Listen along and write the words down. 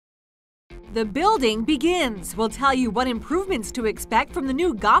The building begins. We'll tell you what improvements to expect from the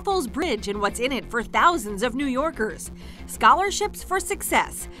new Goethals Bridge and what's in it for thousands of New Yorkers. Scholarships for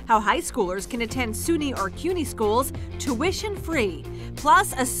success, how high schoolers can attend SUNY or CUNY schools tuition-free.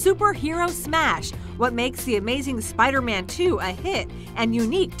 Plus, a superhero smash, what makes The Amazing Spider-Man 2 a hit and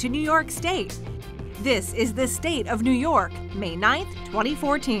unique to New York State. This is the State of New York, May 9th,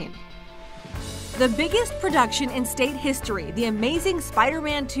 2014. The biggest production in state history, The Amazing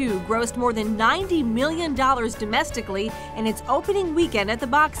Spider-Man 2 grossed more than $90 million domestically in its opening weekend at the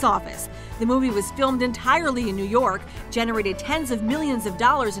box office. The movie was filmed entirely in New York, generated tens of millions of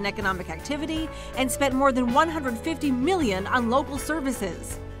dollars in economic activity, and spent more than $150 million on local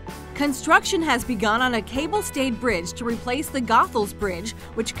services. Construction has begun on a cable-stayed bridge to replace the Goethals Bridge,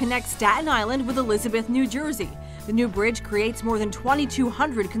 which connects Staten Island with Elizabeth, New Jersey. The new bridge creates more than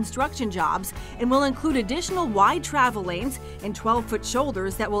 2,200 construction jobs and will include additional wide travel lanes and 12-foot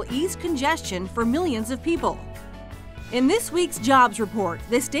shoulders that will ease congestion for millions of people. In this week's jobs report,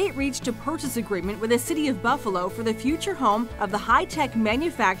 the state reached a purchase agreement with the city of Buffalo for the future home of the high-tech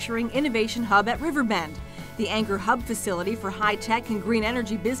manufacturing innovation hub at Riverbend. The Anchor Hub facility for high-tech and green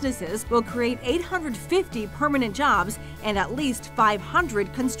energy businesses will create 850 permanent jobs and at least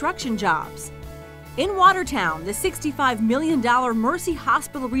 500 construction jobs. In Watertown, the $65 million Mercy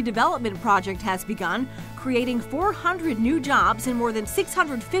Hospital redevelopment project has begun, creating 400 new jobs and more than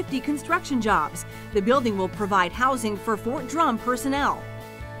 650 construction jobs. The building will provide housing for Fort Drum personnel.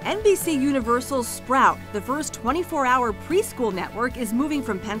 NBC Universal's Sprout, the first 24-hour preschool network, is moving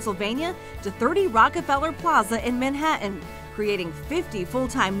from Pennsylvania to 30 Rockefeller Plaza in Manhattan, creating 50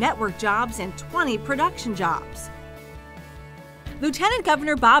 full-time network jobs and 20 production jobs. Lieutenant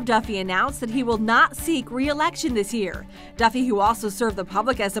Governor Bob Duffy announced that he will not seek re-election this year. Duffy, who also served the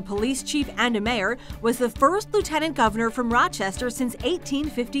public as a police chief and a mayor, was the first lieutenant governor from Rochester since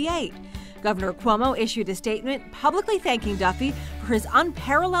 1858. Governor Cuomo issued a statement publicly thanking Duffy for his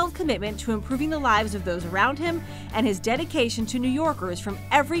unparalleled commitment to improving the lives of those around him and his dedication to New Yorkers from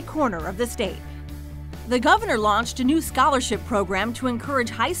every corner of the state. The governor launched a new scholarship program to encourage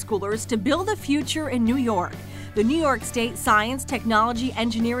high schoolers to build a future in New York. The New York State Science, Technology,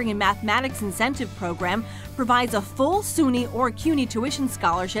 Engineering, and Mathematics Incentive Program provides a full SUNY or CUNY tuition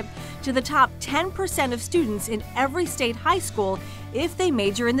scholarship to the top 10% of students in every state high school if they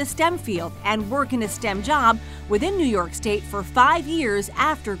major in the STEM field and work in a STEM job within New York State for 5 years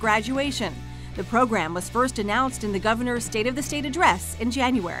after graduation. The program was first announced in the governor's State of the State address in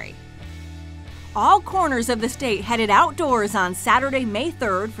January. All corners of the state headed outdoors on Saturday, May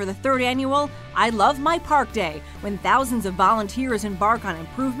 3rd for the third annual I Love My Park Day, when thousands of volunteers embark on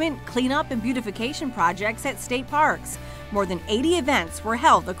improvement, cleanup, and beautification projects at state parks. More than 80 events were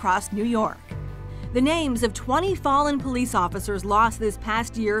held across New York. The names of 20 fallen police officers lost this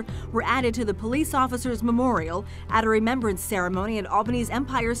past year were added to the Police Officers Memorial at a remembrance ceremony at Albany's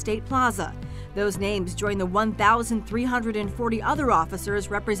Empire State Plaza. Those names join the 1,340 other officers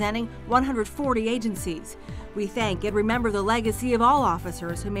representing 140 agencies. We thank and remember the legacy of all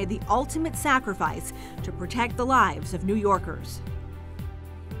officers who made the ultimate sacrifice to protect the lives of New Yorkers.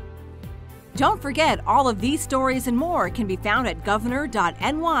 Don't forget, all of these stories and more can be found at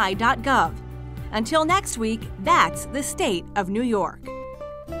governor.ny.gov. Until next week, that's the State of New York.